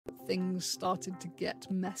things started to get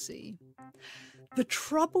messy. The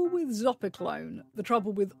trouble with Zopiclone, the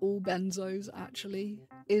trouble with all benzos actually,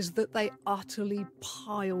 is that they utterly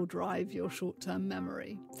pile drive your short-term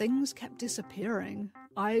memory. Things kept disappearing.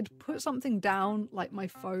 I'd put something down, like my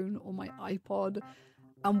phone or my iPod,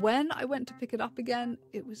 and when I went to pick it up again,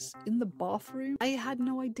 it was in the bathroom. I had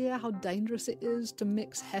no idea how dangerous it is to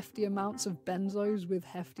mix hefty amounts of benzos with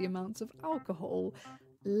hefty amounts of alcohol,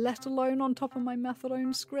 let alone on top of my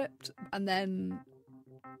methadone script, and then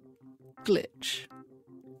glitch.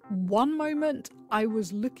 One moment, I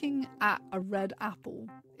was looking at a red apple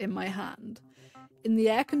in my hand. In the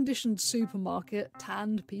air-conditioned supermarket,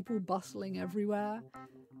 tanned people bustling everywhere.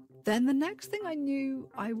 Then the next thing I knew,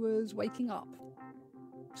 I was waking up.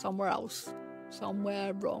 Somewhere else.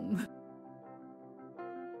 Somewhere wrong.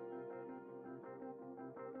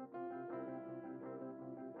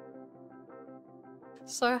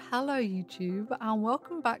 So hello YouTube, and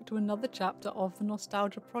welcome back to another chapter of the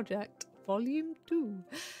Nostalgia Project, Volume 2.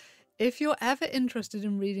 If you're ever interested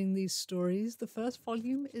in reading these stories, the first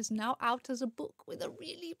volume is now out as a book with a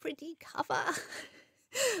really pretty cover.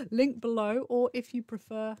 Link below, or if you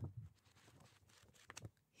prefer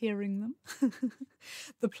hearing them,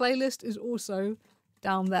 the playlist is also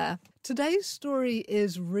down there. Today's story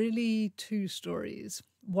is really two stories.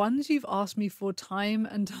 Ones you've asked me for time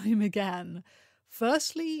and time again.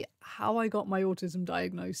 Firstly, how I got my autism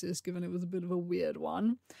diagnosis, given it was a bit of a weird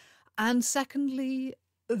one. And secondly,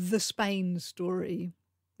 the Spain story.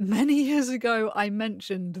 Many years ago, I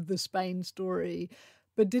mentioned the Spain story,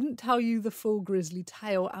 but didn't tell you the full grisly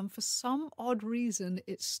tale. And for some odd reason,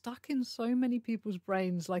 it's stuck in so many people's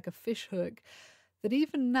brains like a fishhook that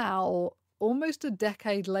even now, almost a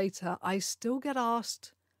decade later, I still get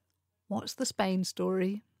asked, what's the Spain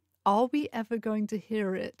story? Are we ever going to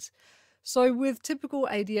hear it? So with typical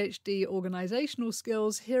ADHD organisational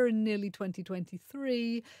skills, here in nearly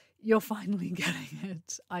 2023, you're finally getting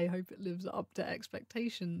it. I hope it lives up to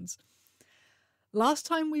expectations. Last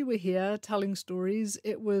time we were here telling stories,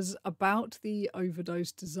 it was about the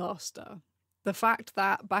overdose disaster. The fact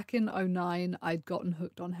that back in 2009, I'd gotten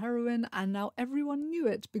hooked on heroin and now everyone knew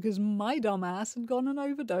it because my dumbass had gone and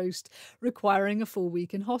overdosed, requiring a full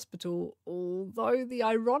week in hospital. Although the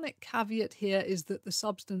ironic caveat here is that the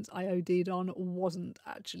substance I OD'd on wasn't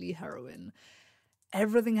actually heroin.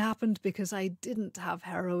 Everything happened because I didn't have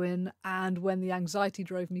heroin, and when the anxiety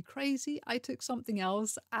drove me crazy, I took something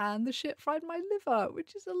else and the shit fried my liver,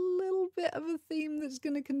 which is a little bit of a theme that's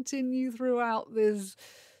going to continue throughout this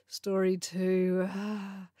story too.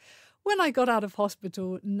 When I got out of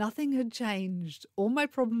hospital, nothing had changed. All my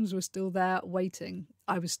problems were still there, waiting.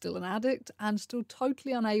 I was still an addict and still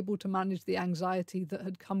totally unable to manage the anxiety that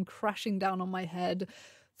had come crashing down on my head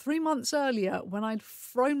 3 months earlier when I'd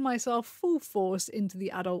thrown myself full force into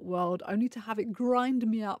the adult world only to have it grind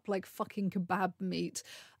me up like fucking kebab meat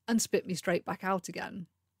and spit me straight back out again.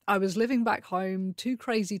 I was living back home, too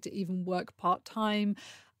crazy to even work part-time,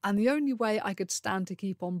 and the only way I could stand to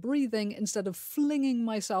keep on breathing instead of flinging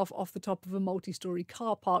myself off the top of a multi-storey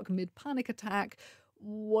car park mid-panic attack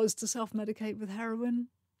was to self-medicate with heroin.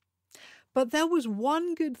 But there was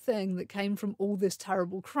one good thing that came from all this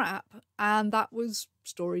terrible crap, and that was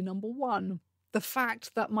story number 1. The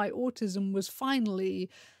fact that my autism was finally,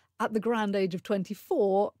 at the grand age of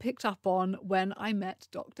 24, picked up on when I met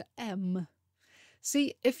Dr. M.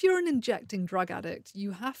 See, if you're an injecting drug addict,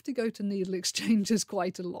 you have to go to needle exchanges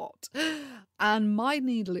quite a lot. And my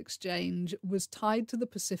needle exchange was tied to the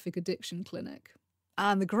Pacific Addiction Clinic.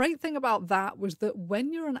 And the great thing about that was that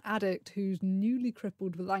when you're an addict who's newly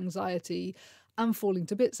crippled with anxiety and falling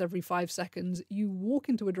to bits every 5 seconds, you walk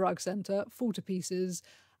into a drug centre, fall to pieces,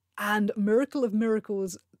 and miracle of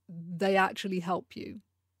miracles, they actually help you.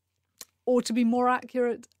 Or to be more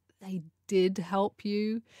accurate, they did help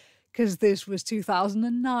you. Because this was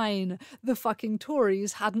 2009. The fucking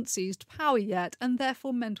Tories hadn't seized power yet, and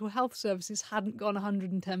therefore mental health services hadn't gone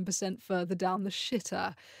 110% further down the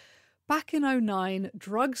shitter. Back in 2009,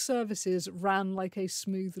 drug services ran like a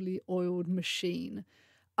smoothly oiled machine.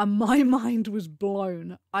 And my mind was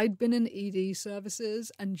blown. I'd been in ED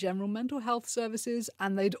services and general mental health services,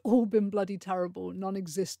 and they'd all been bloody terrible,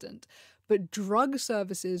 non-existent. But drug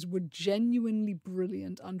services were genuinely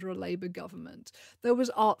brilliant under a Labour government. There was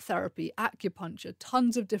art therapy, acupuncture,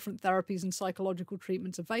 tons of different therapies and psychological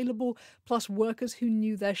treatments available, plus workers who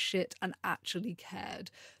knew their shit and actually cared.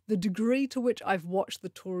 The degree to which I've watched the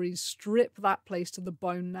Tories strip that place to the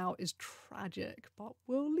bone now is tragic, but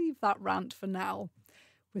we'll leave that rant for now.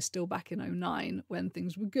 We're still back in 2009 when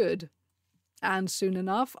things were good. And soon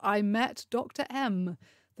enough, I met Dr. M,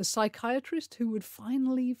 the psychiatrist who would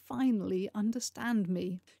finally understand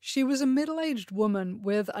me. She was a middle-aged woman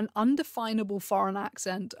with an undefinable foreign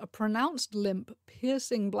accent, a pronounced limp,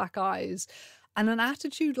 piercing black eyes, and an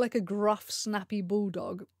attitude like a gruff, snappy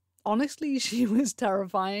bulldog. Honestly, she was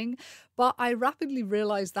terrifying, but I rapidly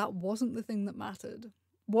realised that wasn't the thing that mattered.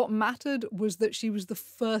 What mattered was that she was the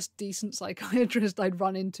first decent psychiatrist I'd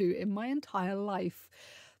run into in my entire life.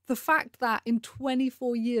 The fact that in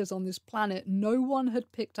 24 years on this planet, no one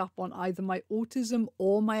had picked up on either my autism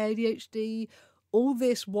or my ADHD, all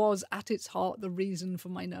this was at its heart the reason for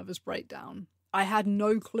my nervous breakdown. I had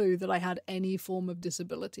no clue that I had any form of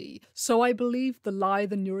disability, so I believed the lie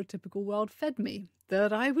the neurotypical world fed me,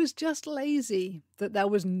 that I was just lazy, that there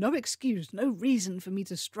was no excuse, no reason for me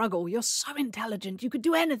to struggle. You're so intelligent, you could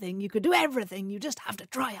do anything, you could do everything, you just have to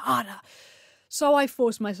try harder. So I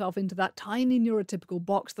forced myself into that tiny neurotypical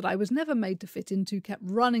box that I was never made to fit into, kept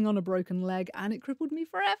running on a broken leg, and it crippled me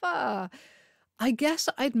forever. I guess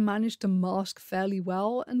I'd managed to mask fairly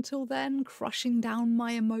well until then, crushing down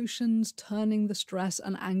my emotions, turning the stress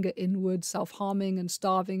and anger inward, self-harming and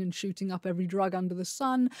starving and shooting up every drug under the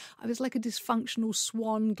sun. I was like a dysfunctional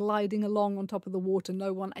swan gliding along on top of the water,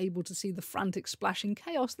 no one able to see the frantic splashing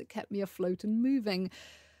chaos that kept me afloat and moving.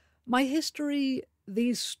 My history,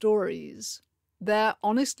 these stories, they're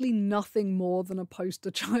honestly nothing more than a poster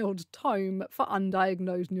child tome for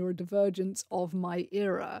undiagnosed neurodivergence of my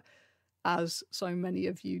era. As so many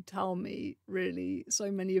of you tell me, really,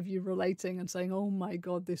 so many of you relating and saying, oh my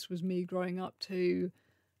God, this was me growing up too.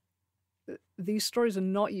 These stories are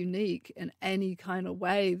not unique in any kind of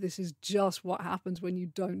way. This is just what happens when you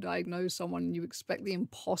don't diagnose someone and you expect the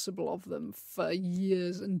impossible of them for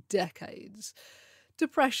years and decades.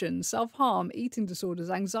 Depression, self-harm, eating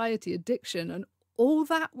disorders, anxiety, addiction, and all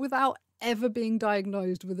that without ever being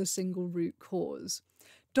diagnosed with a single root cause.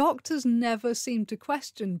 Doctors never seemed to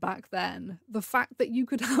question back then the fact that you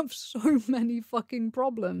could have so many fucking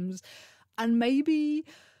problems and maybe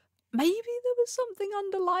there was something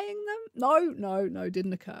underlying them. No,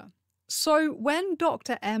 didn't occur. So when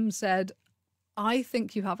Dr. M said, I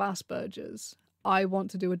think you have Asperger's, I want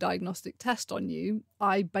to do a diagnostic test on you,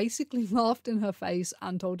 I basically laughed in her face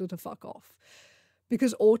and told her to fuck off.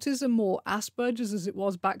 Because autism, or Asperger's as it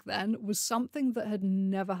was back then, was something that had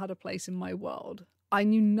never had a place in my world. I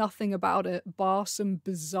knew nothing about it, bar some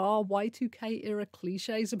bizarre Y2K era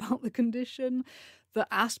cliches about the condition. The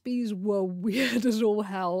Aspies were weird as all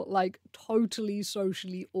hell, like totally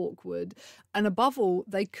socially awkward. And above all,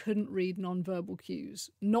 they couldn't read nonverbal cues.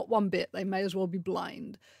 Not one bit, they may as well be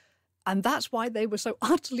blind. And that's why they were so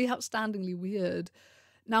utterly outstandingly weird.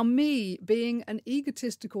 Now me, being an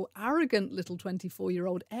egotistical, arrogant little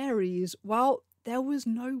 24-year-old Aries, well, there was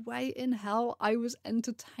no way in hell I was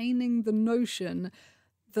entertaining the notion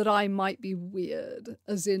that I might be weird,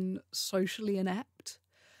 as in socially inept.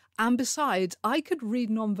 And besides, I could read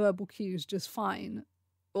nonverbal cues just fine.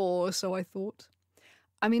 Or so I thought.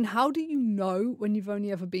 I mean, how do you know when you've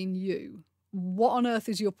only ever been you? What on earth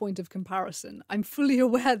is your point of comparison? I'm fully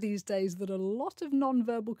aware these days that a lot of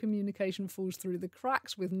nonverbal communication falls through the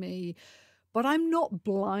cracks with me, but I'm not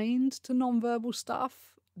blind to nonverbal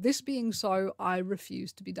stuff. This being so, I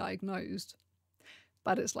refuse to be diagnosed.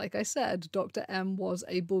 But it's like I said, Dr. M was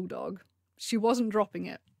a bulldog. She wasn't dropping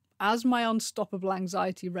it. As my unstoppable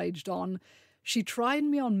anxiety raged on, she tried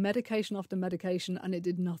me on medication after medication and it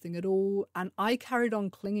did nothing at all, and I carried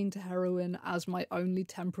on clinging to heroin as my only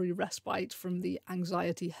temporary respite from the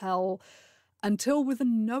anxiety hell, until with a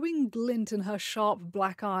knowing glint in her sharp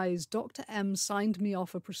black eyes, Dr. M signed me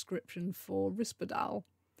off a prescription for Risperdal.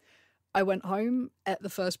 I went home, ate the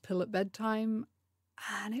first pill at bedtime,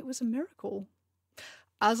 and it was a miracle.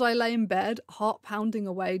 As I lay in bed, heart pounding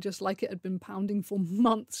away just like it had been pounding for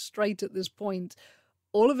months straight at this point,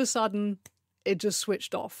 all of a sudden, it just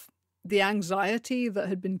switched off. The anxiety that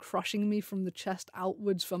had been crushing me from the chest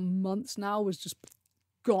outwards for months now was just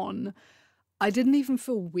gone. I didn't even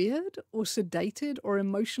feel weird or sedated or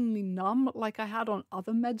emotionally numb like I had on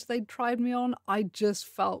other meds they'd tried me on. I just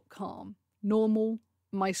felt calm, normal,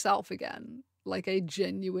 myself again, like a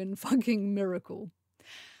genuine fucking miracle.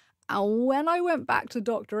 And when I went back to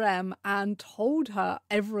Dr. M and told her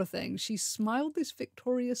everything, she smiled this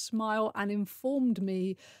victorious smile and informed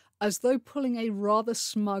me, as though pulling a rather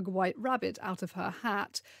smug white rabbit out of her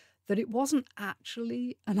hat, that it wasn't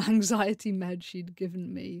actually an anxiety med she'd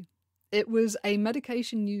given me. It was a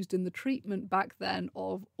medication used in the treatment back then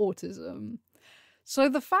of autism. So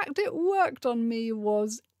the fact it worked on me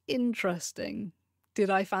was interesting. Did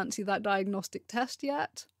I fancy that diagnostic test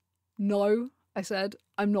yet? No, I said.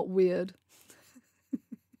 I'm not weird.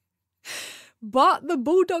 But the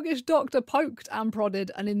bulldogish doctor poked and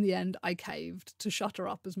prodded, and in the end I caved to shut her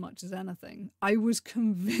up as much as anything. I was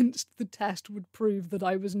convinced the test would prove that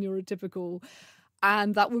I was neurotypical,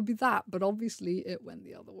 and that would be that, but obviously it went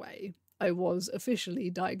the other way. I was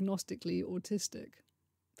officially diagnostically autistic.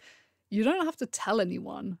 "You don't have to tell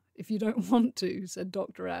anyone if you don't want to," said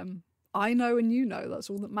Dr. M. "I know and you know,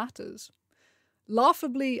 that's all that matters."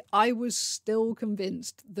 Laughably, I was still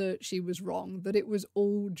convinced that she was wrong, that it was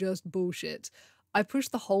all just bullshit. I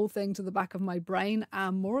pushed the whole thing to the back of my brain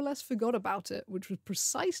and more or less forgot about it, which was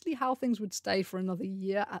precisely how things would stay for another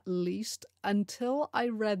year at least, until I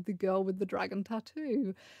read The Girl with the Dragon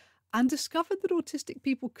Tattoo and discovered that autistic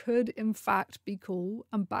people could, in fact, be cool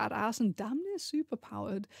and badass and damn near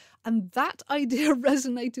superpowered. And that idea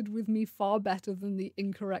resonated with me far better than the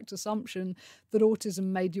incorrect assumption that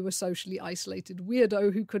autism made you a socially isolated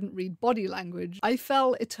weirdo who couldn't read body language. I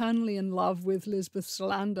fell eternally in love with Lisbeth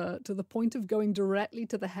Salander to the point of going directly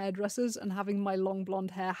to the hairdressers and having my long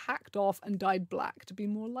blonde hair hacked off and dyed black to be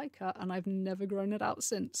more like her, and I've never grown it out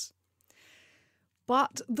since.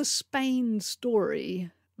 But the Spain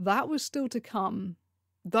story, that was still to come.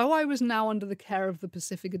 Though I was now under the care of the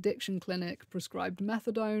Pacific Addiction Clinic, prescribed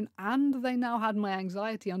methadone, and they now had my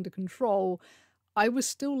anxiety under control, I was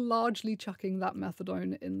still largely chucking that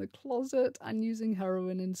methadone in the closet and using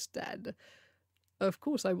heroin instead. Of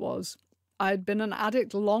course I was. I had been an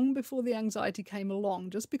addict long before the anxiety came along.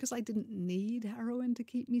 Just because I didn't need heroin to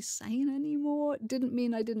keep me sane anymore didn't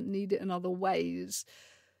mean I didn't need it in other ways.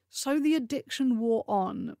 So the addiction wore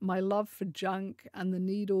on, my love for junk and the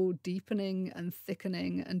needle deepening and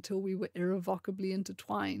thickening until we were irrevocably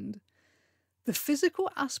intertwined. The physical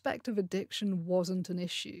aspect of addiction wasn't an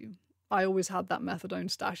issue. I always had that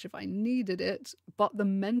methadone stash if I needed it, but the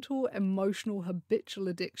mental, emotional, habitual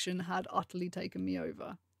addiction had utterly taken me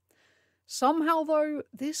over. Somehow, though,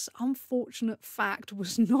 this unfortunate fact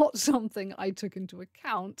was not something I took into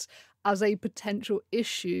account as a potential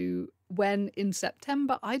issue when, in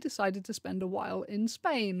September, I decided to spend a while in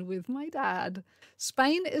Spain with my dad.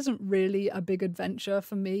 Spain isn't really a big adventure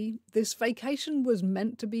for me. This vacation was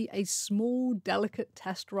meant to be a small, delicate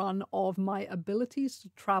test run of my abilities to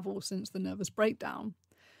travel since the nervous breakdown.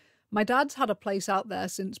 My dad's had a place out there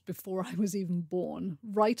since before I was even born,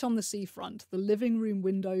 right on the seafront, the living room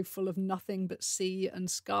window full of nothing but sea and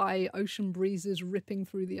sky, ocean breezes ripping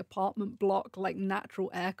through the apartment block like natural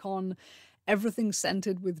aircon, everything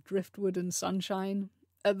scented with driftwood and sunshine.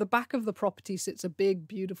 At the back of the property sits a big,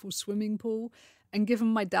 beautiful swimming pool, and given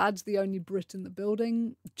my dad's the only Brit in the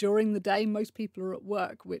building, during the day most people are at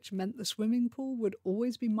work, which meant the swimming pool would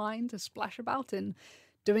always be mine to splash about in,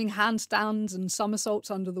 doing handstands and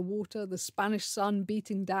somersaults under the water, the Spanish sun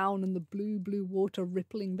beating down and the blue, blue water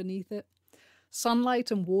rippling beneath it.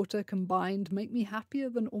 Sunlight and water combined make me happier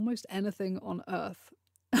than almost anything on Earth.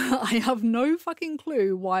 I have no fucking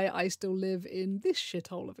clue why I still live in this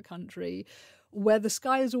shithole of a country, where the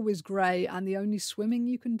sky is always grey and the only swimming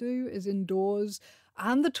you can do is indoors,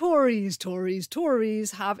 and the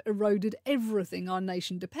Tories have eroded everything our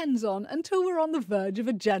nation depends on until we're on the verge of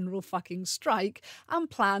a general fucking strike and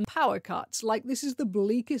planned power cuts, like this is the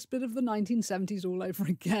bleakest bit of the 1970s all over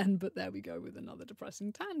again, but there we go with another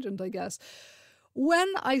depressing tangent, I guess. When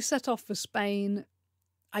I set off for Spain,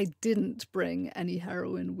 I didn't bring any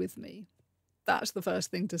heroin with me. That's the first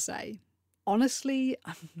thing to say. Honestly,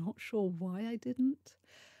 I'm not sure why I didn't.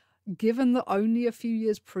 Given that only a few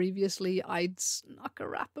years previously I'd snuck a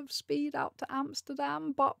rap of speed out to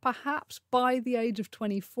Amsterdam, but perhaps by the age of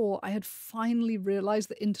 24 I had finally realised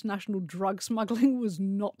that international drug smuggling was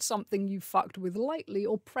not something you fucked with lightly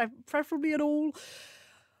or preferably at all.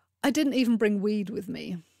 I didn't even bring weed with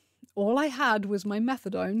me. All I had was my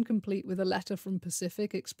methadone, complete with a letter from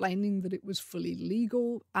Pacific explaining that it was fully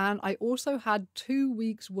legal, and I also had 2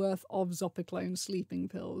 weeks' worth of Zopiclone sleeping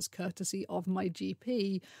pills, courtesy of my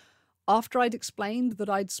GP, after I'd explained that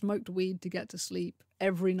I'd smoked weed to get to sleep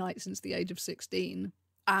every night since the age of 16,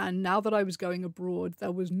 and now that I was going abroad,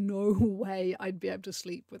 there was no way I'd be able to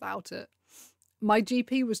sleep without it. My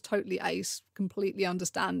GP was totally ace, completely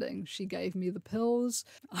understanding. She gave me the pills.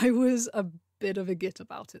 I was a bit of a git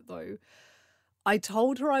about it though. I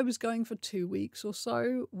told her I was going for 2 weeks or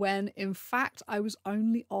so, when in fact I was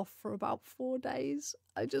only off for about 4 days.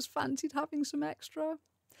 I just fancied having some extra.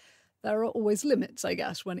 There are always limits, I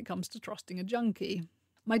guess, when it comes to trusting a junkie.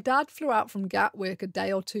 My dad flew out from Gatwick a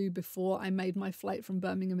day or two before I made my flight from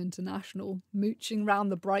Birmingham International, mooching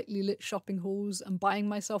round the brightly lit shopping halls and buying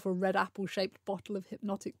myself a red apple-shaped bottle of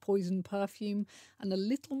hypnotic poison perfume and a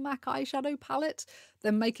little MAC eyeshadow palette,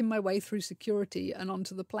 then making my way through security and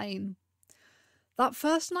onto the plane. That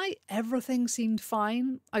first night, everything seemed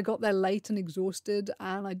fine. I got there late and exhausted,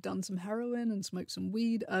 and I'd done some heroin and smoked some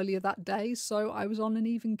weed earlier that day, so I was on an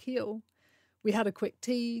even keel. We had a quick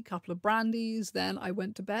tea, couple of brandies, then I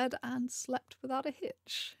went to bed and slept without a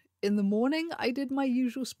hitch. In the morning, I did my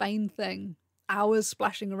usual Spain thing. Hours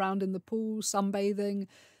splashing around in the pool, sunbathing,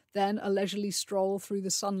 then a leisurely stroll through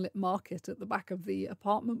the sunlit market at the back of the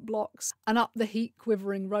apartment blocks, and up the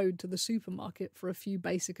heat-quivering road to the supermarket for a few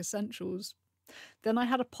basic essentials. Then I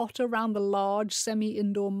had a potter round the large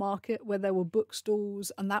semi-indoor market where there were bookstores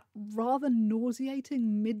and that rather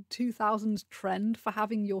nauseating mid-2000s trend for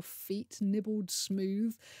having your feet nibbled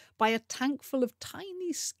smooth by a tank full of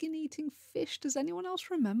tiny skin-eating fish. Does anyone else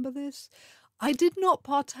remember this? I did not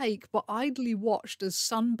partake, but idly watched as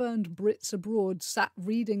sunburned Brits abroad sat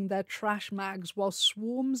reading their trash mags while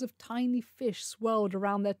swarms of tiny fish swirled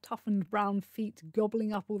around their toughened brown feet,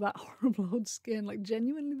 gobbling up all that horrible old skin. Like,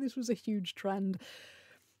 genuinely, this was a huge trend.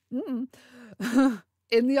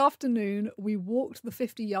 In the afternoon, we walked the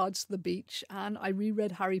 50 yards to the beach, and I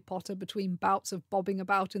reread Harry Potter between bouts of bobbing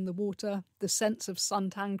about in the water, the scents of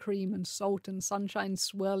suntan cream and salt and sunshine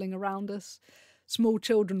swirling around us. Small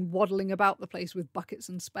children waddling about the place with buckets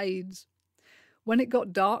and spades. When it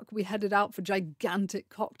got dark, we headed out for gigantic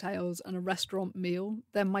cocktails and a restaurant meal,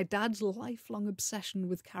 then my dad's lifelong obsession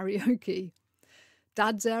with karaoke.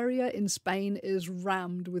 Dad's area in Spain is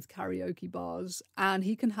rammed with karaoke bars, and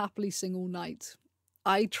he can happily sing all night.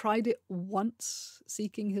 I tried it once,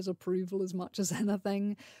 seeking his approval as much as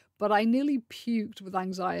anything, but I nearly puked with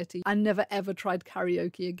anxiety and never ever tried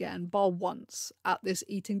karaoke again, bar once, at this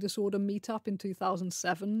eating disorder meetup in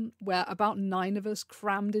 2007, where about 9 of us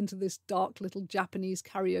crammed into this dark little Japanese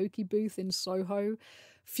karaoke booth in Soho,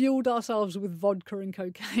 fueled ourselves with vodka and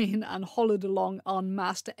cocaine, and hollered along en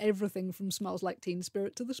masse to everything from Smells Like Teen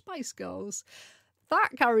Spirit to the Spice Girls.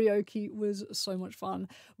 That karaoke was so much fun,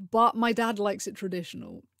 but my dad likes it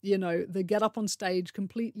traditional. You know, the get up on stage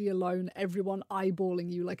completely alone, everyone eyeballing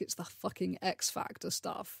you like it's the fucking X Factor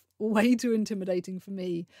stuff. Way too intimidating for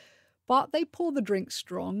me. But they pour the drinks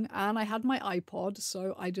strong, and I had my iPod,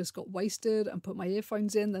 so I just got wasted and put my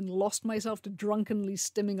earphones in, then lost myself to drunkenly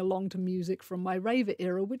stimming along to music from my raver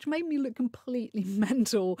era, which made me look completely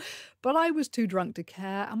mental. But I was too drunk to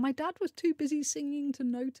care, and my dad was too busy singing to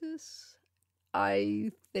notice.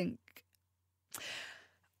 I think.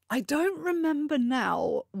 I don't remember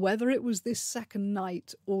now whether it was this second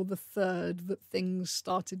night or the third that things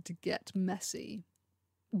started to get messy.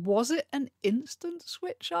 Was it an instant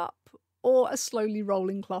switch up or a slowly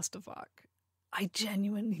rolling clusterfuck? I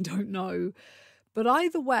genuinely don't know. But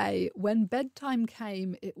either way, when bedtime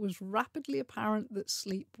came, it was rapidly apparent that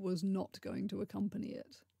sleep was not going to accompany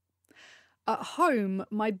it. At home,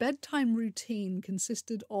 my bedtime routine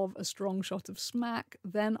consisted of a strong shot of smack,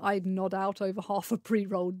 then I'd nod out over half a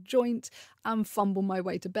pre-rolled joint and fumble my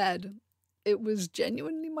way to bed. It was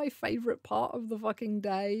genuinely my favourite part of the fucking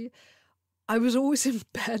day. I was always in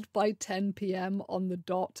bed by 10 p.m. on the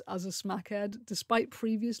dot as a smackhead, despite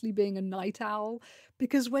previously being a night owl,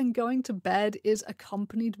 because when going to bed is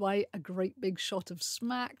accompanied by a great big shot of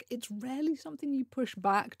smack, it's rarely something you push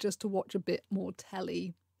back just to watch a bit more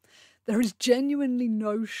telly. There is genuinely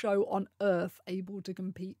no show on earth able to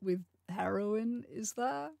compete with heroin, is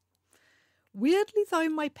there? Weirdly though,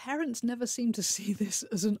 my parents never seem to see this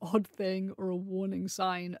as an odd thing or a warning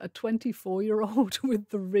sign, a 24-year-old with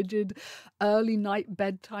the rigid early night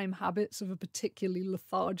bedtime habits of a particularly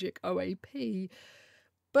lethargic OAP.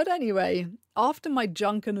 But anyway, after my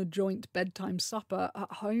junk and a joint bedtime supper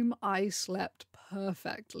at home, I slept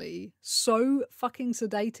perfectly. So fucking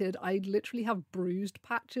sedated, I'd literally have bruised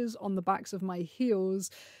patches on the backs of my heels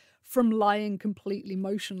from lying completely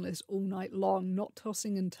motionless all night long, not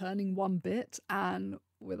tossing and turning one bit. And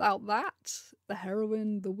without that, the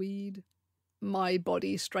heroin, the weed, my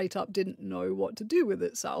body straight up didn't know what to do with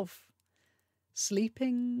itself.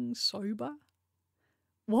 Sleeping sober?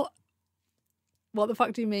 What the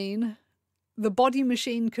fuck do you mean? The body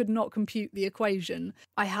machine could not compute the equation.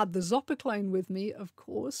 I had the Zopiclone with me, of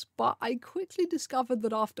course, but I quickly discovered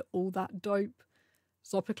that after all that dope,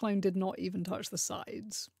 Zopiclone did not even touch the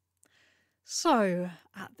sides. So,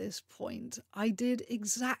 at this point, I did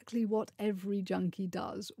exactly what every junkie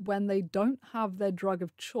does when they don't have their drug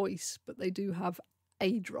of choice, but they do have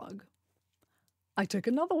a drug. I took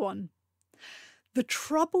another one. The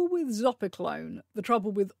trouble with Zopiclone, the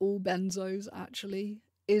trouble with all benzos actually,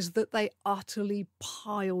 is that they utterly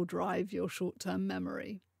pile drive your short-term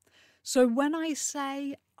memory. So when I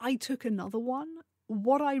say I took another one,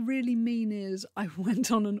 what I really mean is I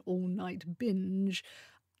went on an all-night binge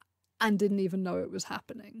and didn't even know it was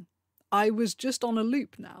happening. I was just on a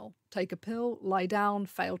loop now. Take a pill, lie down,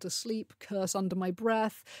 fail to sleep, curse under my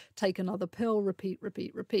breath, take another pill, repeat,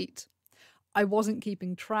 repeat, repeat. I wasn't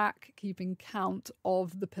keeping count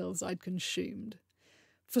of the pills I'd consumed.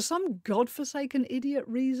 For some godforsaken idiot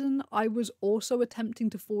reason, I was also attempting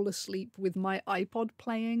to fall asleep with my iPod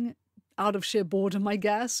playing, out of sheer boredom, I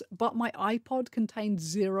guess, but my iPod contained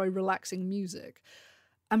zero relaxing music.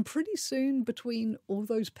 And pretty soon, between all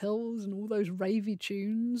those pills and all those ravey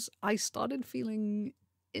tunes, I started feeling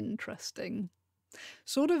interesting.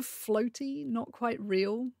 Sort of floaty, not quite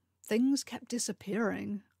real. Things kept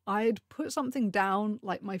disappearing. I'd put something down,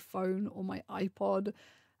 like my phone or my iPod,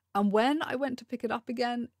 and when I went to pick it up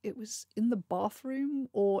again, it was in the bathroom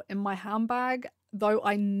or in my handbag, though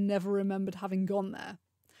I never remembered having gone there.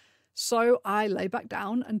 So I lay back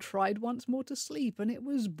down and tried once more to sleep, and it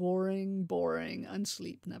was boring, and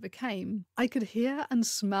sleep never came. I could hear and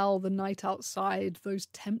smell the night outside, those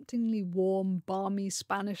temptingly warm, balmy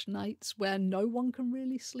Spanish nights where no one can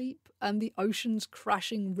really sleep, and the ocean's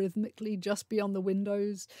crashing rhythmically just beyond the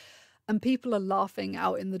windows, and people are laughing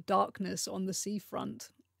out in the darkness on the seafront.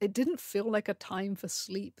 It didn't feel like a time for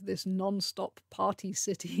sleep, this non-stop party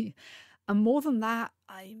city. And more than that,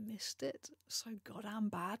 I missed it so goddamn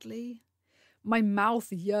badly. My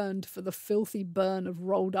mouth yearned for the filthy burn of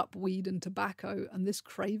rolled up weed and tobacco, and this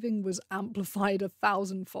craving was amplified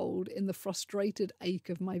 1,000-fold in the frustrated ache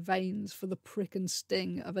of my veins for the prick and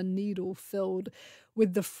sting of a needle filled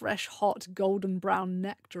with the fresh, hot, golden brown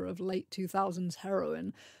nectar of late 2000s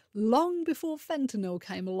heroin, long before fentanyl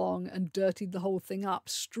came along and dirtied the whole thing up,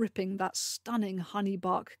 stripping that stunning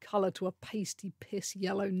honeybark colour to a pasty piss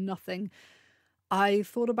yellow nothing. I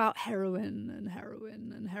thought about heroin and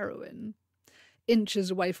heroin and heroin.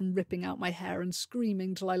 Inches away from ripping out my hair and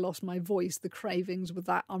screaming till I lost my voice, the cravings were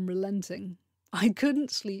that unrelenting. I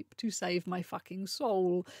couldn't sleep to save my fucking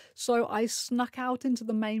soul, so I snuck out into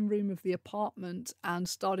the main room of the apartment and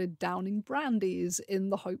started downing brandies in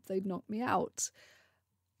the hope they'd knock me out.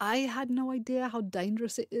 I had no idea how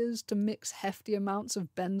dangerous it is to mix hefty amounts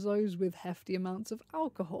of benzos with hefty amounts of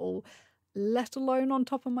alcohol, let alone on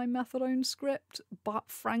top of my methadone script, but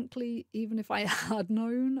frankly, even if I had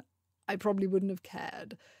known, I probably wouldn't have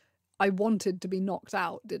cared. I wanted to be knocked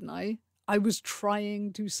out, didn't I? I was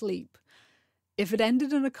trying to sleep. If it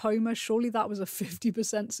ended in a coma, surely that was a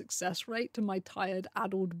 50% success rate to my tired,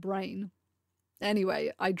 addled brain.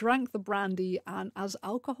 Anyway, I drank the brandy, and as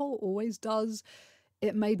alcohol always does,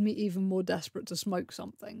 it made me even more desperate to smoke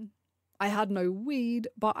something. I had no weed,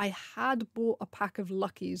 but I had bought a pack of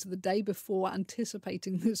Luckies the day before,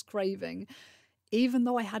 anticipating this craving, even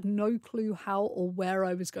though I had no clue how or where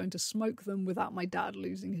I was going to smoke them without my dad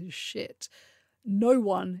losing his shit. No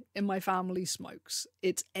one in my family smokes.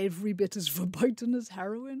 It's every bit as verboten as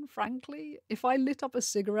heroin, frankly. If I lit up a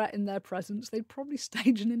cigarette in their presence, they'd probably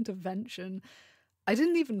stage an intervention. I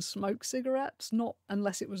didn't even smoke cigarettes, not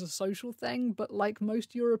unless it was a social thing, but like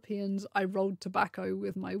most Europeans, I rolled tobacco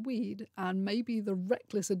with my weed, and maybe the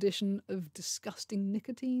reckless addition of disgusting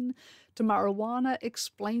nicotine to marijuana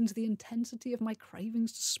explains the intensity of my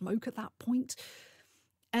cravings to smoke at that point.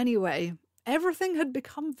 Anyway, everything had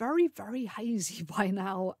become very, very hazy by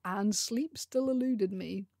now, and sleep still eluded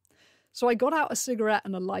me. So I got out a cigarette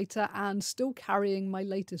and a lighter, and still carrying my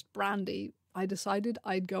latest brandy, I decided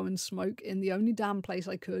I'd go and smoke in the only damn place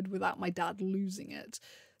I could without my dad losing it,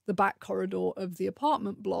 the back corridor of the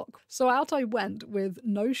apartment block. So out I went with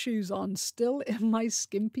no shoes on, still in my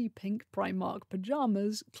skimpy pink Primark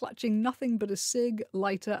pyjamas, clutching nothing but a cig,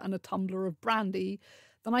 lighter and a tumbler of brandy.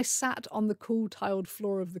 Then I sat on the cool tiled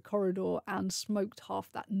floor of the corridor and smoked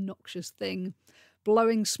half that noxious thing,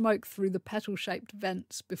 blowing smoke through the petal-shaped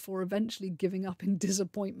vents before eventually giving up in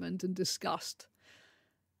disappointment and disgust.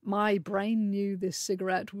 My brain knew this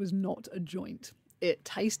cigarette was not a joint. It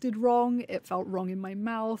tasted wrong, it felt wrong in my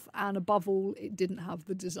mouth, and above all, it didn't have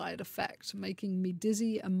the desired effect, making me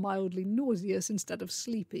dizzy and mildly nauseous instead of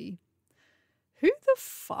sleepy. Who the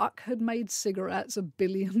fuck had made cigarettes a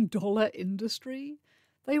billion-dollar industry?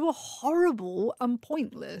 They were horrible and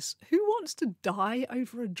pointless. Who wants to die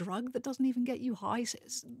over a drug that doesn't even get you high?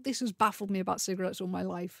 This has baffled me about cigarettes all my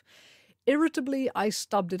life. Irritably, I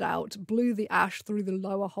stubbed it out, blew the ash through the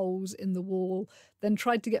lower holes in the wall, then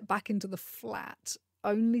tried to get back into the flat,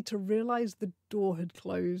 only to realise the door had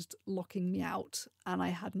closed, locking me out, and I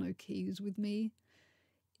had no keys with me.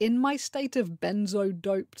 In my state of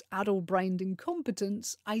benzo-doped, addle-brained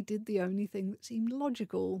incompetence, I did the only thing that seemed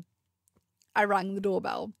logical. I rang the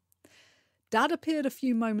doorbell. Dad appeared a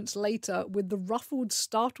few moments later with the ruffled,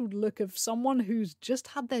 startled look of someone who's just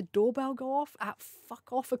had their doorbell go off at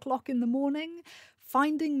fuck-off o'clock in the morning,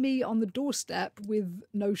 Finding me on the doorstep with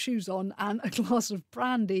no shoes on and a glass of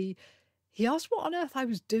brandy, he asked what on earth I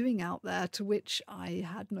was doing out there, to which I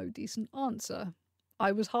had no decent answer.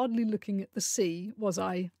 I was hardly looking at the sea, was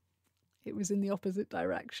I? It was in the opposite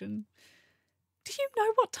direction. Do you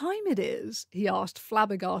know what time it is? He asked,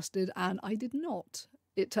 flabbergasted, and I did not.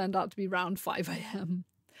 It turned out to be round 5 a.m.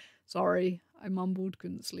 Sorry, I mumbled,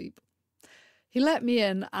 couldn't sleep. He let me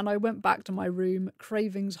in, and I went back to my room,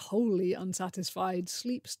 cravings wholly unsatisfied,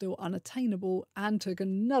 sleep still unattainable, and took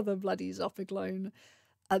another bloody Zopiclone.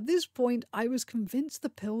 At this point, I was convinced the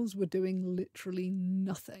pills were doing literally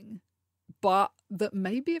nothing, but that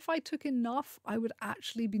maybe if I took enough, I would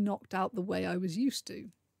actually be knocked out the way I was used to,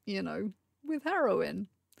 with heroin.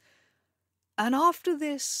 And after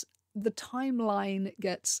this, the timeline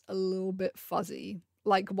gets a little bit fuzzy,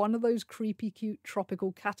 like one of those creepy cute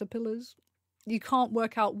tropical caterpillars. You can't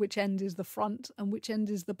work out which end is the front and which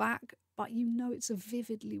end is the back, but you know it's a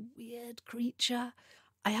vividly weird creature.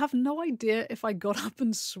 I have no idea if I got up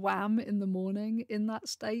and swam in the morning in that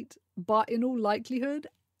state, but in all likelihood,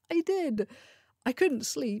 I did. I couldn't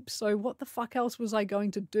sleep, so what the fuck else was I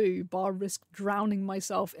going to do bar risk drowning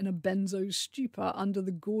myself in a benzo stupor under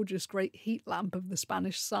the gorgeous great heat lamp of the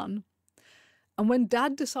Spanish sun? And when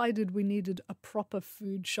Dad decided we needed a proper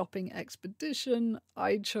food shopping expedition,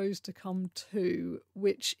 I chose to come too,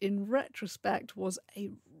 which in retrospect was a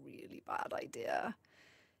really bad idea.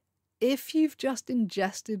 If you've just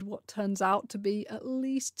ingested what turns out to be at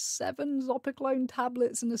least 7 Zopiclone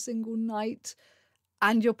tablets in a single night,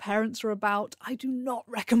 and your parents are about, I do not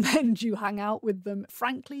recommend you hang out with them.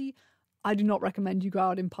 Frankly, I do not recommend you go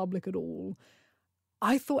out in public at all.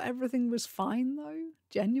 I thought everything was fine though,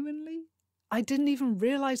 genuinely. I didn't even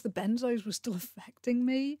realise the benzos were still affecting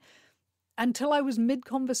me until I was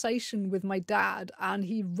mid-conversation with my dad and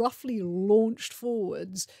he roughly launched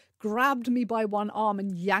forwards, grabbed me by one arm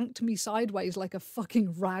and yanked me sideways like a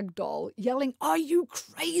fucking rag doll, yelling, "Are you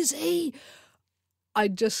crazy?" I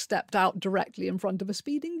just stepped out directly in front of a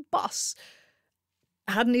speeding bus.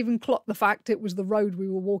 I hadn't even clocked the fact it was the road we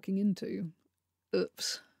were walking into.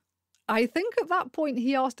 Oops. I think at that point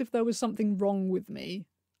he asked if there was something wrong with me.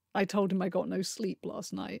 I told him I got no sleep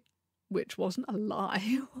last night, which wasn't a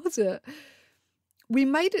lie, was it? We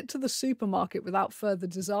made it to the supermarket without further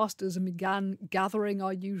disasters and began gathering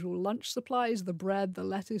our usual lunch supplies, the bread, the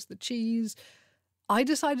lettuce, the cheese. I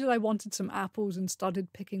decided I wanted some apples and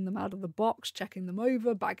started picking them out of the box, checking them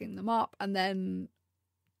over, bagging them up, and then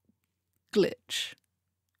glitch.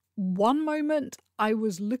 One moment I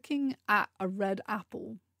was looking at a red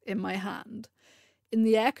apple in my hand. In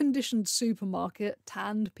the air-conditioned supermarket,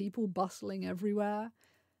 tanned people bustling everywhere.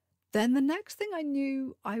 Then the next thing I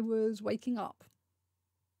knew, I was waking up.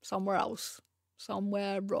 Somewhere else.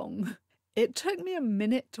 Somewhere wrong. It took me a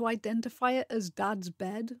minute to identify it as Dad's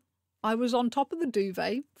bed. I was on top of the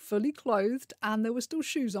duvet, fully clothed, and there were still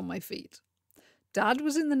shoes on my feet. Dad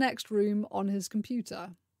was in the next room on his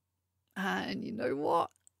computer. And you know what?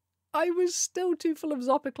 I was still too full of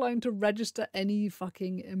Zopiclone to register any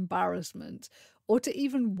fucking embarrassment, or to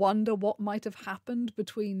even wonder what might have happened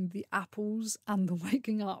between the apples and the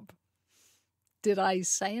waking up. Did I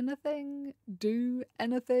say anything, do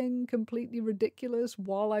anything completely ridiculous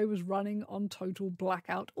while I was running on total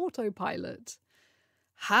blackout autopilot?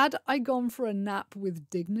 Had I gone for a nap with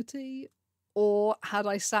dignity, or had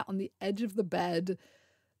I sat on the edge of the bed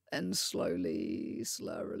and slowly,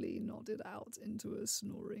 slurrily nodded out into a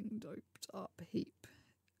snoring, doped-up heap?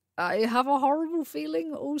 I have a horrible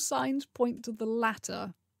feeling all signs point to the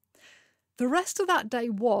latter. The rest of that day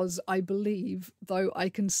was, I believe, though I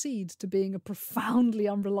concede to being a profoundly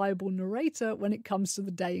unreliable narrator when it comes to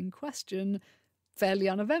the day in question, fairly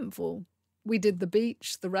uneventful. We did the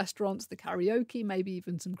beach, the restaurants, the karaoke, maybe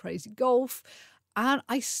even some crazy golf, and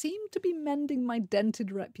I seemed to be mending my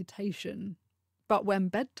dented reputation. But when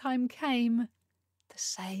bedtime came, the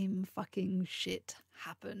same fucking shit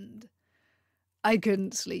happened. I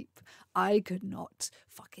couldn't sleep. I could not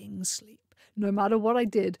fucking sleep. No matter what I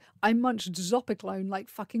did, I munched Zopiclone like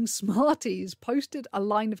fucking Smarties, posted a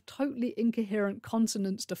line of totally incoherent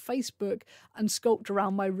consonants to Facebook, and skulked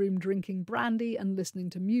around my room drinking brandy and listening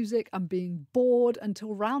to music and being bored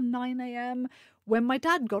until around 9 a.m. when my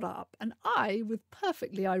dad got up and I, with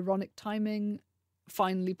perfectly ironic timing,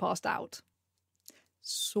 finally passed out.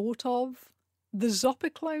 Sort of. The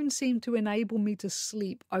Zopiclone seemed to enable me to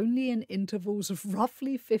sleep only in intervals of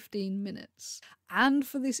roughly 15 minutes, and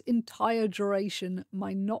for this entire duration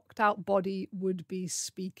my knocked-out body would be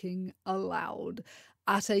speaking aloud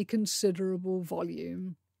at a considerable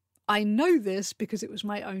volume. I know this because it was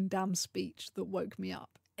my own damn speech that woke me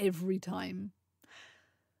up every time.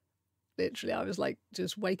 Literally, I was like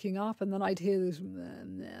just waking up, and then I'd hear this,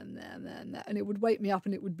 and it would wake me up,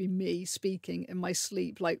 and it would be me speaking in my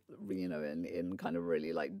sleep, like, you know, in kind of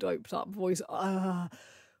really like doped up voice.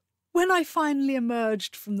 When I finally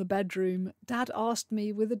emerged from the bedroom, Dad asked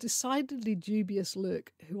me with a decidedly dubious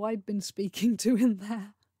look who I'd been speaking to in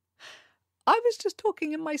there. I was just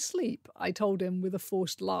talking in my sleep, I told him with a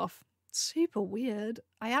forced laugh. Super weird.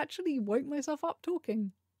 I actually woke myself up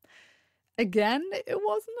talking. Again, it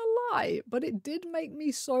wasn't a lie, but it did make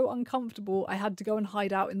me so uncomfortable I had to go and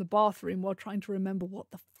hide out in the bathroom while trying to remember what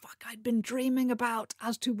the fuck I'd been dreaming about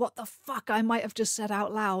as to what the fuck I might have just said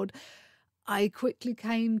out loud. I quickly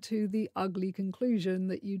came to the ugly conclusion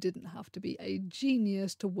that you didn't have to be a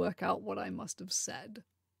genius to work out what I must have said.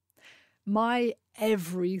 My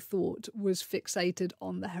every thought was fixated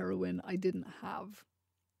on the heroin I didn't have.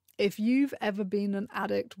 If you've ever been an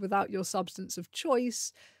addict without your substance of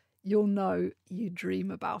choice, you'll know you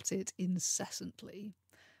dream about it incessantly.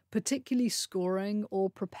 Particularly scoring or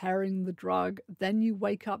preparing the drug, then you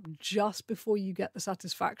wake up just before you get the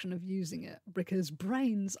satisfaction of using it, because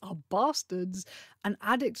brains are bastards and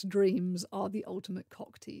addicts' dreams are the ultimate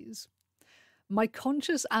cock tease. My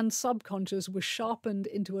conscious and subconscious were sharpened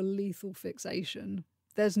into a lethal fixation.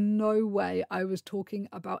 There's no way I was talking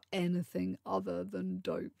about anything other than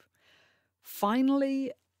dope.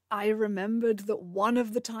 Finally, I remembered that one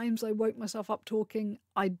of the times I woke myself up talking,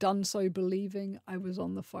 I'd done so believing I was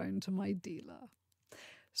on the phone to my dealer.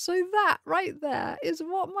 So that right there is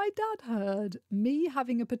what my dad heard, me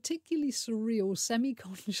having a particularly surreal,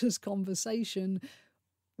 semi-conscious conversation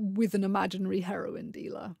with an imaginary heroin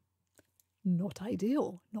dealer. Not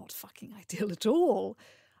ideal, not fucking ideal at all.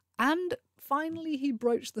 And finally he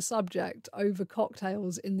broached the subject over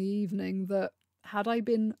cocktails in the evening that, had I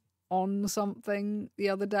been on something the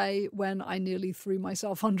other day when I nearly threw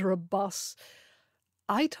myself under a bus,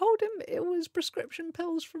 I told him it was prescription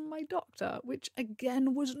pills from my doctor, which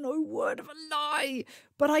again was no word of a lie,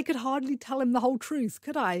 but I could hardly tell him the whole truth,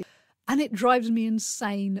 could I? And it drives me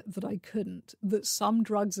insane that I couldn't, that some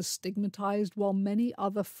drugs are stigmatized while many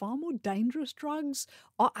other far more dangerous drugs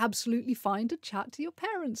are absolutely fine to chat to your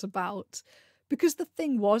parents about. Because the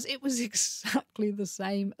thing was, it was exactly the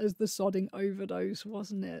same as the sodding overdose,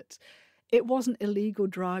 wasn't it? It wasn't illegal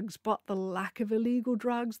drugs, but the lack of illegal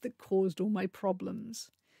drugs that caused all my problems.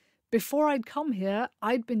 Before I'd come here,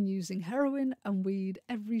 I'd been using heroin and weed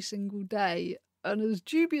every single day, and as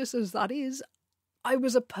dubious as that is, I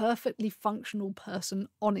was a perfectly functional person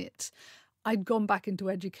on it. I'd gone back into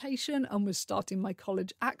education and was starting my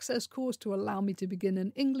college access course to allow me to begin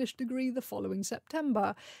an English degree the following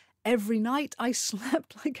September. Every night I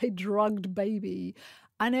slept like a drugged baby,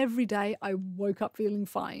 and every day I woke up feeling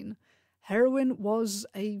fine. Heroin was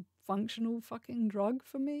a functional fucking drug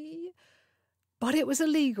for me. But it was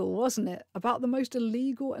illegal, wasn't it? About the most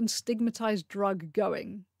illegal and stigmatized drug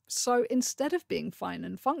going. So instead of being fine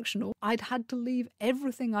and functional, I'd had to leave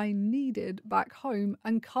everything I needed back home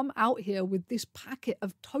and come out here with this packet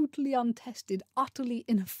of totally untested, utterly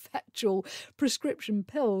ineffectual prescription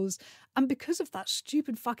pills. And because of that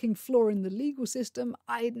stupid fucking flaw in the legal system,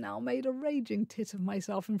 I'd now made a raging tit of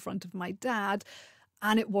myself in front of my dad,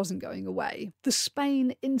 and it wasn't going away. The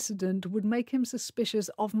Spain incident would make him suspicious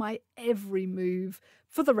of my every move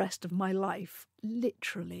for the rest of my life,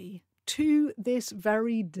 literally. To this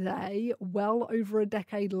very day, well over a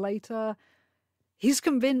decade later, he's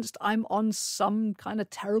convinced I'm on some kind of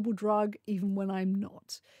terrible drug even when I'm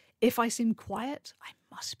not. If I seem quiet, I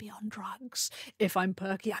must be on drugs. If I'm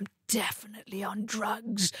perky, I'm definitely on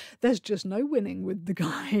drugs. There's just no winning with the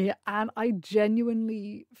guy, and I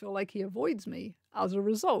genuinely feel like he avoids me as a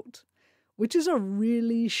result, which is a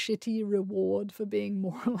really shitty reward for being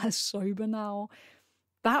more or less sober now.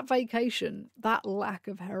 That vacation, that lack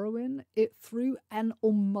of heroin, it threw an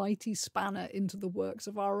almighty spanner into the works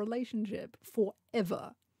of our relationship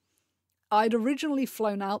forever. I'd originally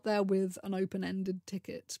flown out there with an open-ended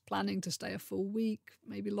ticket, planning to stay a full week,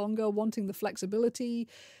 maybe longer, wanting the flexibility.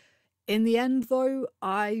 In the end, though,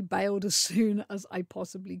 I bailed as soon as I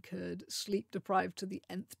possibly could, sleep-deprived to the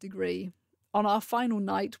nth degree. On our final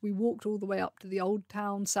night, we walked all the way up to the old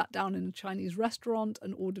town, sat down in a Chinese restaurant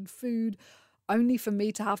and ordered food, only for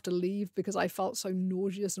me to have to leave because I felt so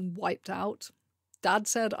nauseous and wiped out. Dad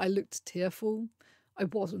said I looked tearful. I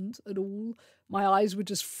wasn't at all. My eyes were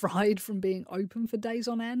just fried from being open for days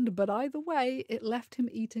on end, but either way, it left him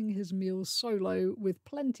eating his meals solo with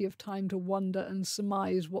plenty of time to wonder and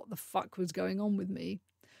surmise what the fuck was going on with me.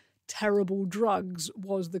 Terrible drugs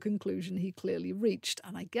was the conclusion he clearly reached,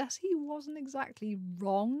 and I guess he wasn't exactly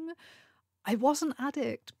wrong. I was an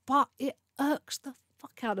addict, but it irks the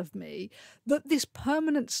fuck out of me that this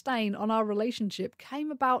permanent stain on our relationship came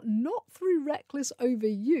about not through reckless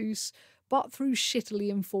overuse, but through shittily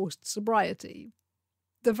enforced sobriety.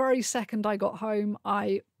 The very second I got home,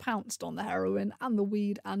 I pounced on the heroin and the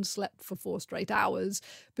weed and slept for 4 straight hours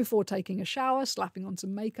before taking a shower, slapping on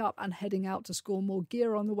some makeup and heading out to score more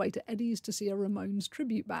gear on the way to Eddie's to see a Ramones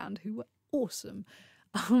tribute band who were awesome.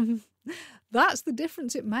 That's the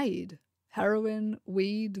difference it made. Heroin,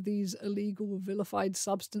 weed, these illegal vilified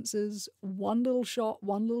substances, one little shot,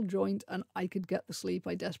 one little joint, and I could get the sleep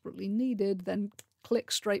I desperately needed, then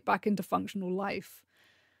click straight back into functional life.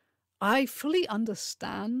 I fully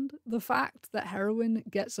understand the fact that heroin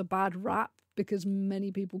gets a bad rap because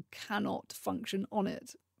many people cannot function on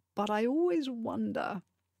it, but I always wonder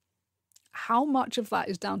how much of that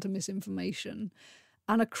is down to misinformation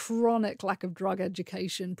and a chronic lack of drug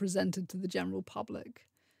education presented to the general public.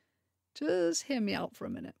 Just hear me out for a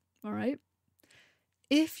minute, all right?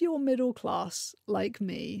 If you're middle class like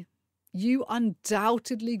me, you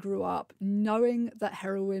undoubtedly grew up knowing that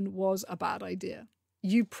heroin was a bad idea.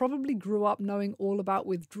 You probably grew up knowing all about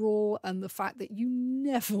withdrawal and the fact that you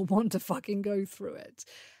never want to fucking go through it.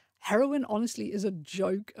 Heroin, honestly, is a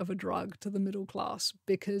joke of a drug to the middle class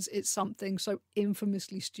because it's something so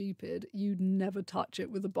infamously stupid you'd never touch it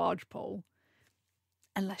with a barge pole.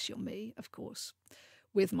 Unless you're me, of course,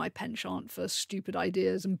 with my penchant for stupid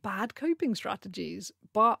ideas and bad coping strategies.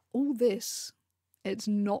 But all this, it's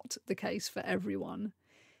not the case for everyone.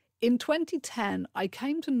 In 2010, I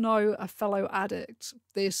came to know a fellow addict,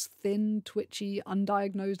 this thin, twitchy,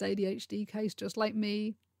 undiagnosed ADHD case just like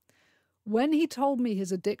me. When he told me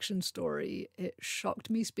his addiction story, it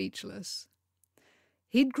shocked me speechless.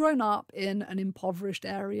 He'd grown up in an impoverished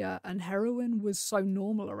area and heroin was so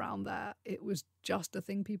normal around there, it was just a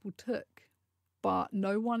thing people took. But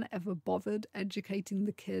no one ever bothered educating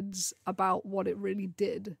the kids about what it really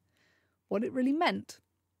did, what it really meant.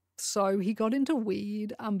 So he got into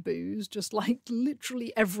weed and booze, just like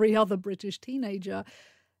literally every other British teenager.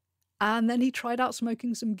 And then he tried out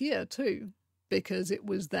smoking some gear too, because it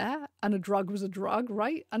was there and a drug was a drug,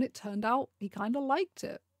 right? And it turned out he kind of liked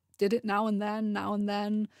it. Did it now and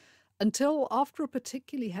then, until after a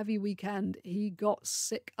particularly heavy weekend, he got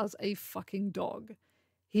sick as a fucking dog.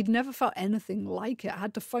 He'd never felt anything like it.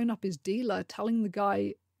 Had to phone up his dealer telling the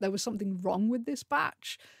guy there was something wrong with this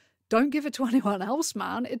batch. Don't give it to anyone else,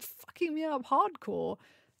 man. It's fucking me up hardcore.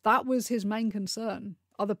 That was his main concern.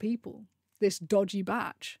 Other people. This dodgy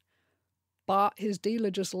batch. But his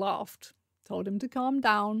dealer just laughed. Told him to calm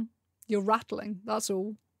down. You're rattling, that's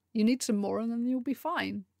all. You need some more and then you'll be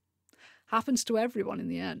fine. Happens to everyone in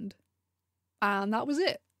the end. And that was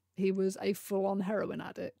it. He was a full-on heroin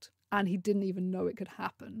addict. And he didn't even know it could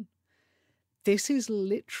happen. This is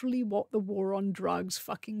literally what the war on drugs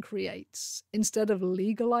fucking creates. Instead of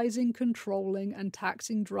legalizing, controlling, and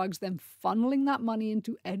taxing drugs, then funneling that money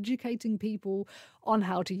into educating people on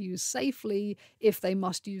how to use safely, if they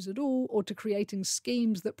must use at all, or to creating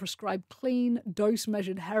schemes that prescribe clean,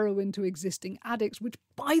 dose-measured heroin to existing addicts, which,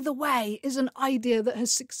 by the way, is an idea that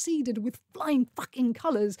has succeeded with flying fucking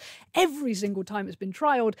colours every single time it's been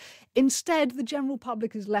trialled. Instead, the general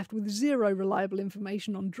public is left with zero reliable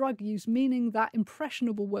information on drug use, meaning that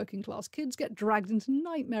impressionable working class kids get dragged into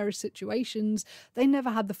nightmarish situations they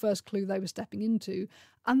never had the first clue they were stepping into.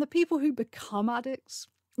 And the people who become addicts,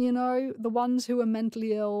 you know, the ones who are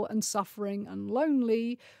mentally ill and suffering and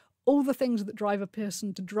lonely, all the things that drive a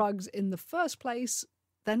person to drugs in the first place,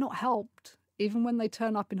 they're not helped, even when they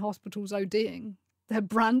turn up in hospitals ODing. They're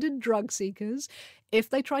branded drug seekers. If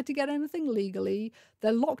they try to get anything legally,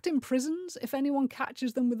 they're locked in prisons if anyone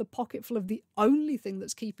catches them with a pocket full of the only thing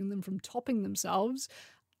that's keeping them from topping themselves,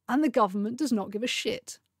 and the government does not give a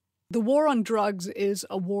shit. The war on drugs is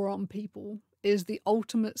a war on people, is the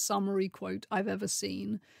ultimate summary quote I've ever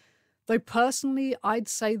seen. Though personally, I'd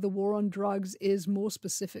say the war on drugs is more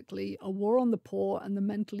specifically a war on the poor and the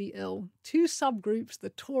mentally ill, two subgroups the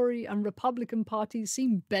Tory and Republican parties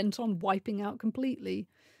seem bent on wiping out completely.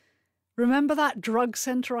 Remember that drug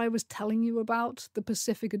centre I was telling you about, the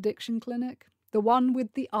Pacific Addiction Clinic? The one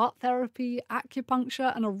with the art therapy,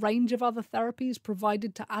 acupuncture, and a range of other therapies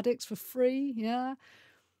provided to addicts for free, yeah?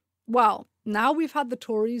 Well, now we've had the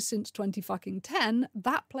Tories since 2010,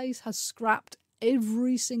 that place has scrapped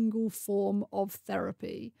every single form of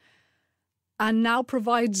therapy and now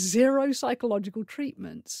provides zero psychological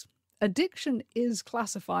treatments. Addiction is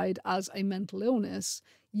classified as a mental illness,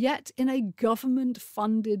 yet in a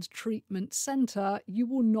government-funded treatment centre, you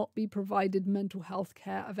will not be provided mental health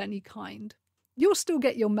care of any kind. You'll still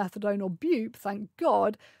get your methadone or bupe, thank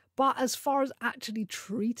God, but as far as actually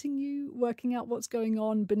treating you, working out what's going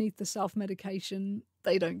on beneath the self-medication,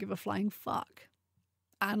 they don't give a flying fuck.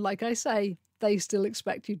 And like I say, they still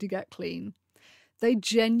expect you to get clean. They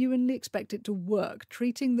genuinely expect it to work,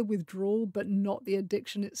 treating the withdrawal but not the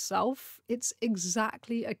addiction itself. It's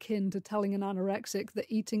exactly akin to telling an anorexic that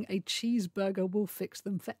eating a cheeseburger will fix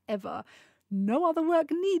them forever. No other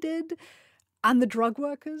work needed. And the drug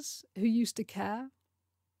workers who used to care,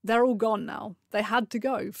 they're all gone now. They had to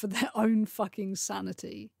go for their own fucking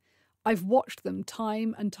sanity. I've watched them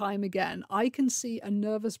time and time again. I can see a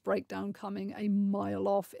nervous breakdown coming a mile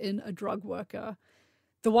off in a drug worker.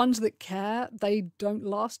 The ones that care, they don't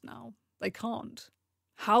last now. They can't.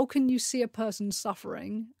 How can you see a person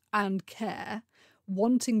suffering and care,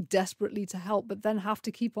 wanting desperately to help, but then have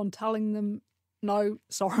to keep on telling them, no,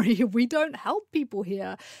 sorry, we don't help people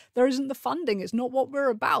here. There isn't the funding. It's not what we're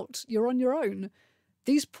about. You're on your own.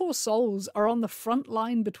 These poor souls are on the front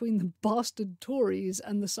line between the bastard Tories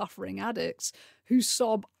and the suffering addicts who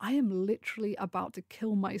sob, I am literally about to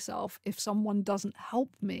kill myself if someone doesn't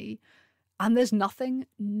help me. And there's nothing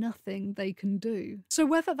they can do. So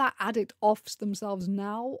whether that addict offs themselves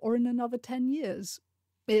now or in another 10 years,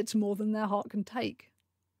 it's more than their heart can take.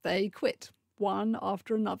 They quit, one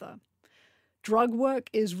after another. Drug work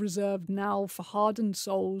is reserved now for hardened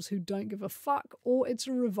souls who don't give a fuck, or it's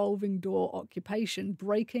a revolving door occupation,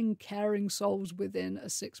 breaking caring souls within a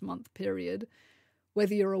 6-month period.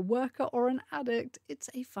 Whether you're a worker or an addict, it's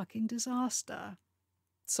a fucking disaster.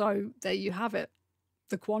 So there you have it.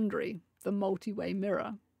 The quandary, the multi-way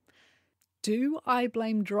mirror. Do I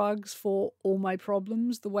blame drugs for all my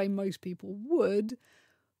problems the way most people would?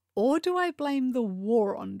 Or do I blame the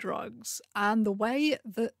war on drugs and the way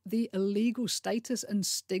that the illegal status and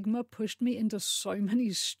stigma pushed me into so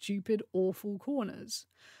many stupid, awful corners?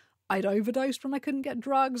 I'd overdosed when I couldn't get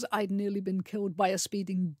drugs, I'd nearly been killed by a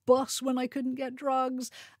speeding bus when I couldn't get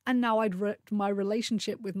drugs, and now I'd wrecked my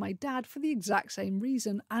relationship with my dad for the exact same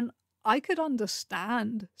reason, and I could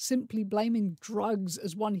understand simply blaming drugs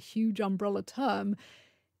as one huge umbrella term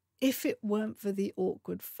if it weren't for the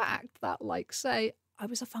awkward fact that, like, say, I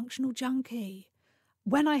was a functional junkie.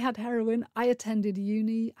 When I had heroin, I attended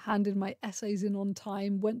uni, handed my essays in on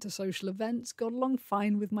time, went to social events, got along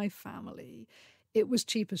fine with my family. It was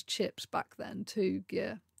cheap as chips back then too,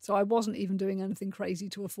 yeah. So I wasn't even doing anything crazy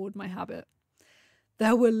to afford my habit.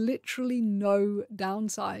 There were literally no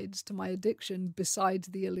downsides to my addiction besides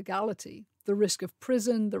the illegality, the risk of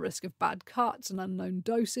prison, the risk of bad cuts and unknown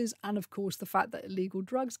doses, and of course the fact that illegal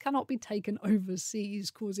drugs cannot be taken overseas,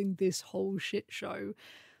 causing this whole shit show.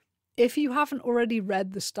 If you haven't already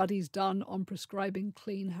read the studies done on prescribing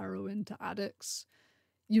clean heroin to addicts,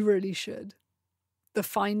 you really should. The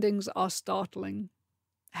findings are startling.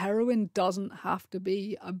 Heroin doesn't have to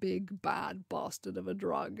be a big bad bastard of a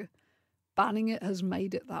drug. Banning it has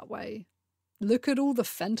made it that way. Look at all the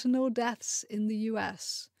fentanyl deaths in the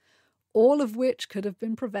US, all of which could have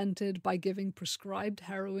been prevented by giving prescribed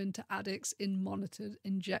heroin to addicts in monitored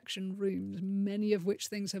injection rooms, many of which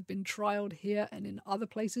things have been trialled here and in other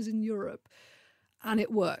places in Europe. And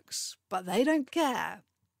it works, but they don't care.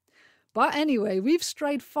 But anyway, we've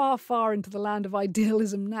strayed far, far into the land of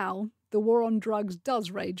idealism now. The war on drugs does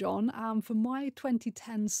rage on, and for my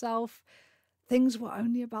 2010 self, things were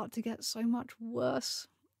only about to get so much worse.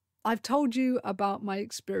 I've told you about my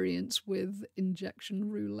experience with injection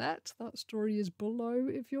roulette. That story is below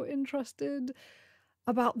if you're interested.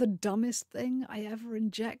 About the dumbest thing I ever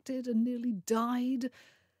injected and nearly died.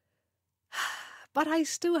 But I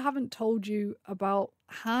still haven't told you about,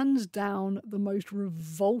 hands down, the most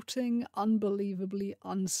revolting, unbelievably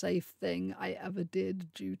unsafe thing I ever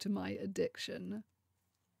did due to my addiction.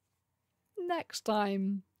 Next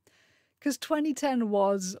time. Because 2010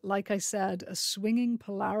 was, like I said, a swinging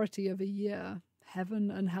polarity of a year,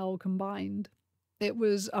 heaven and hell combined. It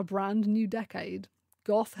was a brand new decade.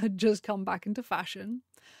 Goth had just come back into fashion.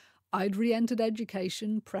 I'd re-entered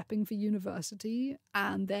education, prepping for university,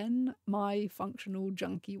 and then my functional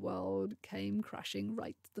junkie world came crashing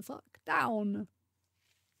right the fuck down.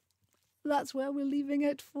 That's where we're leaving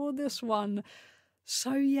it for this one.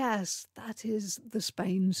 So yes, that is the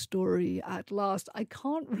Spain story at last. I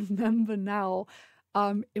can't remember now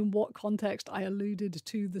in what context I alluded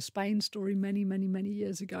to the Spain story many, many, many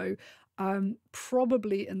years ago.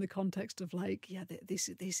 Probably in the context of like, yeah, this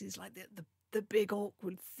is like the big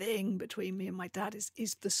awkward thing between me and my dad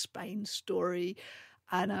is the Spain story.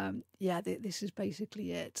 And yeah, this is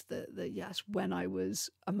basically it. That yes, when I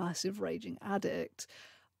was a massive raging addict,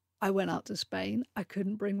 I went out to Spain. I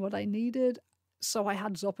couldn't bring what I needed. So I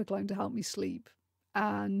had Zopiclone to help me sleep.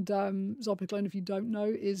 And Zopiclone, if you don't know,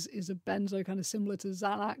 is a benzo kind of similar to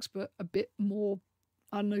Xanax, but a bit more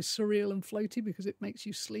I don't know, surreal and floaty because it makes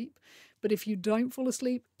you sleep. But if you don't fall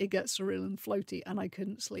asleep, it gets surreal and floaty, and I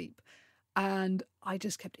couldn't sleep. And I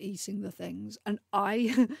just kept eating the things. And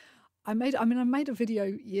I made a video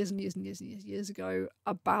years and years and years and years ago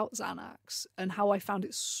about Xanax and how I found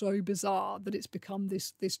it so bizarre that it's become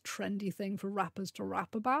this trendy thing for rappers to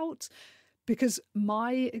rap about. Because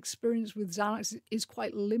my experience with Xanax is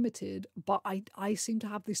quite limited, but I seem to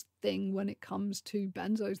have this thing when it comes to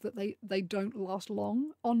benzos that they don't last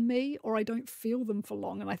long on me, or I don't feel them for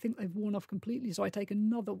long, and I think they've worn off completely, so I take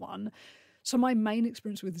another one. So my main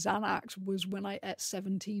experience with Xanax was when I ate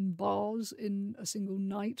 17 bars in a single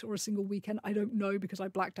night or a single weekend. I don't know because I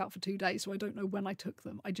blacked out for 2 days, so I don't know when I took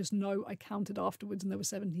them. I just know I counted afterwards and there were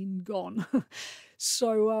 17 gone.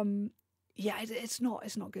 So yeah, it's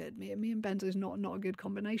not good. Me and benzo is not a good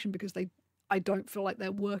combination because I don't feel like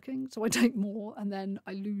they're working. So I take more and then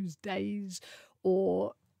I lose days,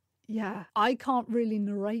 or yeah, I can't really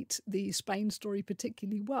narrate the Spain story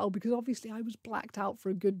particularly well because obviously I was blacked out for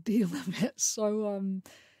a good deal of it. So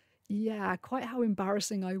yeah, quite how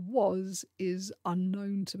embarrassing I was is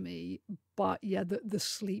unknown to me. But yeah, the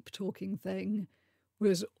sleep talking thing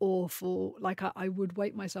was awful. Like I would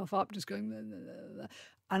wake myself up just going,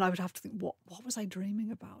 and I would have to think, what was I dreaming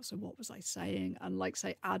about? So what was I saying? And like,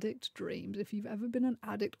 say, addict dreams. If you've ever been an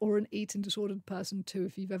addict or an eating disordered person too,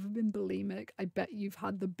 if you've ever been bulimic, I bet you've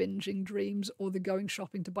had the binging dreams or the going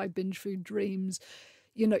shopping to buy binge food dreams.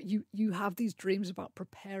 You know, you have these dreams about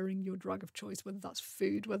preparing your drug of choice, whether that's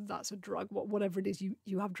food, whether that's a drug, whatever it is,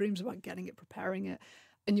 you have dreams about getting it, preparing it,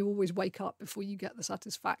 and you always wake up before you get the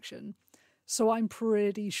satisfaction. So I'm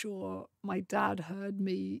pretty sure my dad heard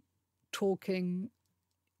me talking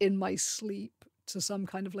in my sleep to some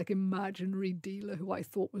kind of like imaginary dealer who I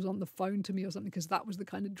thought was on the phone to me or something, because that was the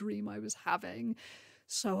kind of dream I was having.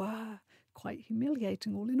 So quite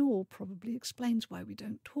humiliating all in all. Probably explains why we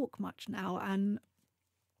don't talk much now, and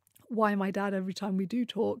why my dad, every time we do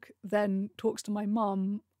talk, then talks to my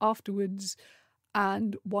mum afterwards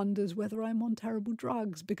and wonders whether I'm on terrible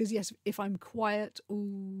drugs. Because yes, if I'm quiet,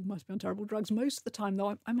 must be on terrible drugs. Most of the time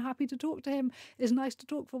though, I'm happy to talk to him. It's nice to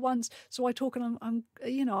talk for once. So I talk, and I'm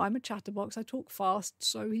a chatterbox. I talk fast,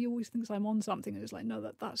 so he always thinks I'm on something. And it's like,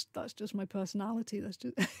 no, that's just my personality. That's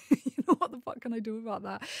just what the fuck can I do about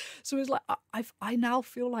that? So it's like I now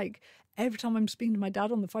feel like every time I'm speaking to my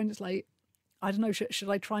dad on the phone, it's like, I don't know, should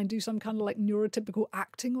I try and do some kind of like neurotypical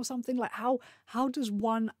acting or something? Like how does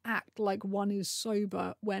one act like one is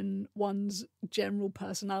sober when one's general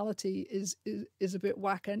personality is a bit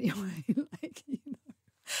whack anyway? Like,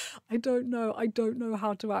 I don't know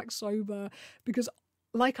how to act sober, because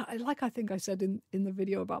like I think I said in the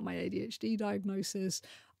video about my ADHD diagnosis,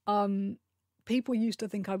 people used to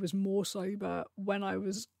think I was more sober when I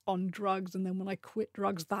was on drugs, and then when I quit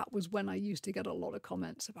drugs, that was when I used to get a lot of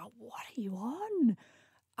comments about, what are you on?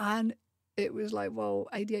 And it was like, well,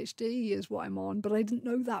 ADHD is what I'm on, but I didn't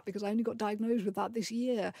know that because I only got diagnosed with that this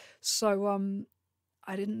year. So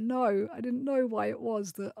I didn't know why it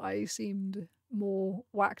was that I seemed more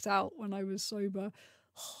whacked out when I was sober.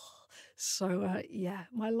 So, yeah,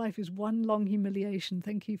 my life is one long humiliation.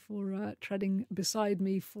 Thank you for treading beside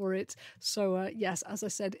me for it. So, yes, as I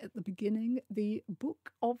said at the beginning, the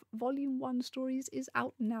book of Volume 1 stories is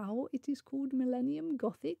out now. It is called Millennium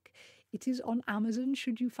Gothic. It is on Amazon,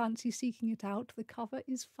 should you fancy seeking it out. The cover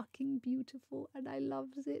is fucking beautiful and I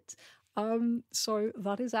loves it. So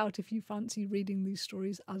that is out if you fancy reading these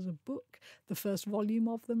stories as a book, the first volume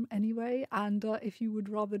of them anyway. And if you would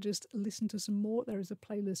rather just listen to some more, there is a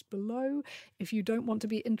playlist below. If you don't want to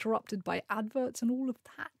be interrupted by adverts and all of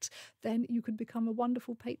that, then you could become a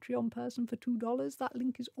wonderful Patreon person for $2. That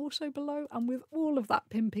link is also below. And with all of that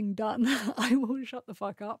pimping done, I will shut the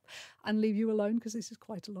fuck up and leave you alone because this is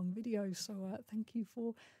quite a long video. So thank you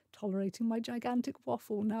for tolerating my gigantic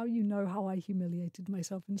waffle. Now you know how I humiliated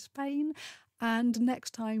myself in Spain. And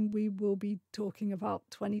next time we will be talking about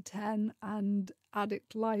 2010 and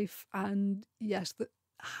addict life. And yes,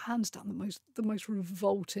 hands down the most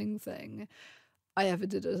revolting thing I ever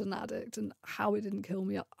did as an addict, and how it didn't kill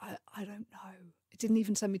me, I don't know. It didn't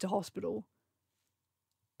even send me to hospital.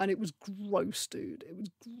 And it was gross, dude. It was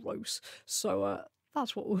gross. So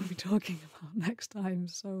that's what we'll be talking about next time.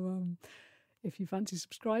 So if you fancy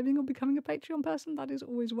subscribing or becoming a Patreon person, that is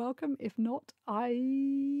always welcome. If not,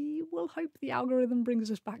 I will hope the algorithm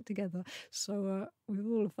brings us back together. So with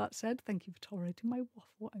all of that said, thank you for tolerating my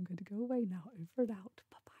waffle. I'm going to go away now. Over and out.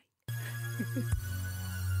 Bye-bye.